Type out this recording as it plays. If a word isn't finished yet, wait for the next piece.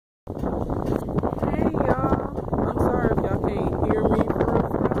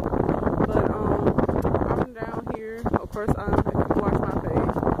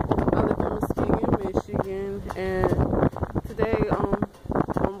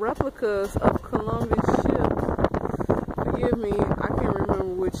replicas of Columbus ships. Forgive me, I can't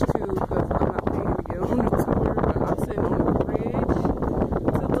remember which two because I'm not paying to get on the tour, but I'm sitting on the bridge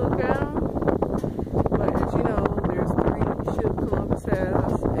to look out. But as you know, there's 3 ships Columbus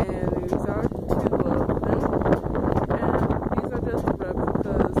has, and these are 2 of them. And these are just the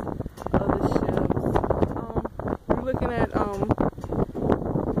replicas of the ships. We're looking at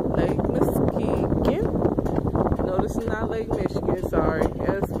Lake Michigan. No, this is not Lake Michigan, sorry.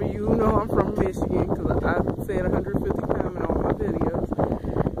 As for you who know I'm from Michigan, because I said 150 times in all my videos.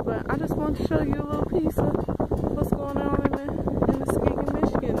 But I just want to show you a little piece of what's going on in Muskegon,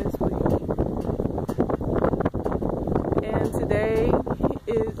 Michigan this week. And today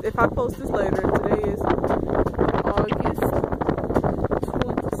is, if I post this later, today is August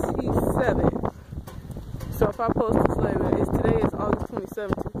 27th. So if I post this later, today is August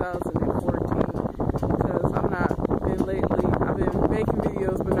 27, 2014. Because I've not been lately. I've been making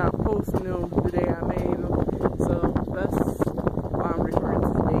videos but not posting them the day I made them. So that's why I'm referring to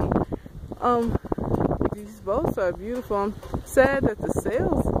today. These boats are beautiful. I'm sad that the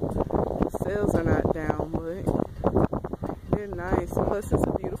sails are not down, but they're nice. Plus it's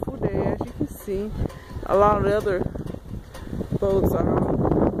a beautiful day, as you can see. A lot of the other boats are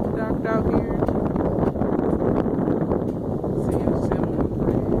docked out here.